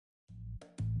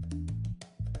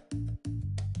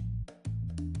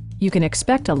You can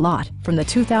expect a lot from the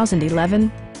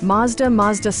 2011 Mazda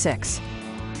MAZDA6.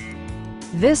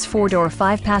 This four-door,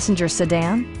 five-passenger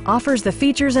sedan offers the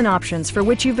features and options for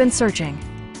which you've been searching.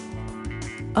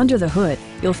 Under the hood,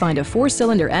 you'll find a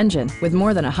four-cylinder engine with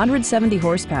more than 170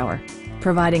 horsepower,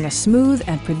 providing a smooth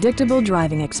and predictable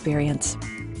driving experience.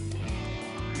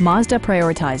 Mazda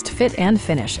prioritized fit and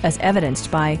finish as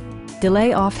evidenced by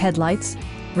delay-off headlights,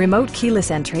 remote keyless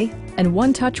entry, and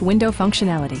one-touch window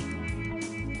functionality.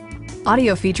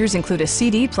 Audio features include a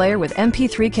CD player with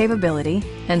MP3 capability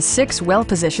and 6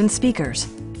 well-positioned speakers.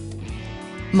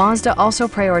 Mazda also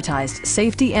prioritized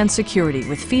safety and security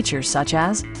with features such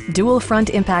as dual front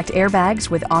impact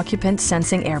airbags with occupant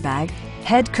sensing airbag,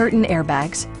 head curtain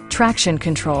airbags, traction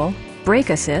control, brake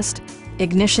assist,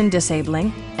 ignition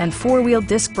disabling, and four-wheel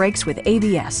disc brakes with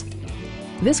ABS.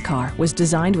 This car was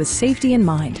designed with safety in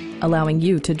mind, allowing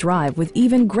you to drive with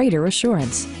even greater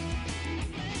assurance.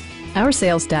 Our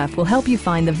sales staff will help you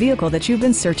find the vehicle that you've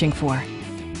been searching for.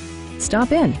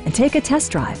 Stop in and take a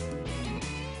test drive.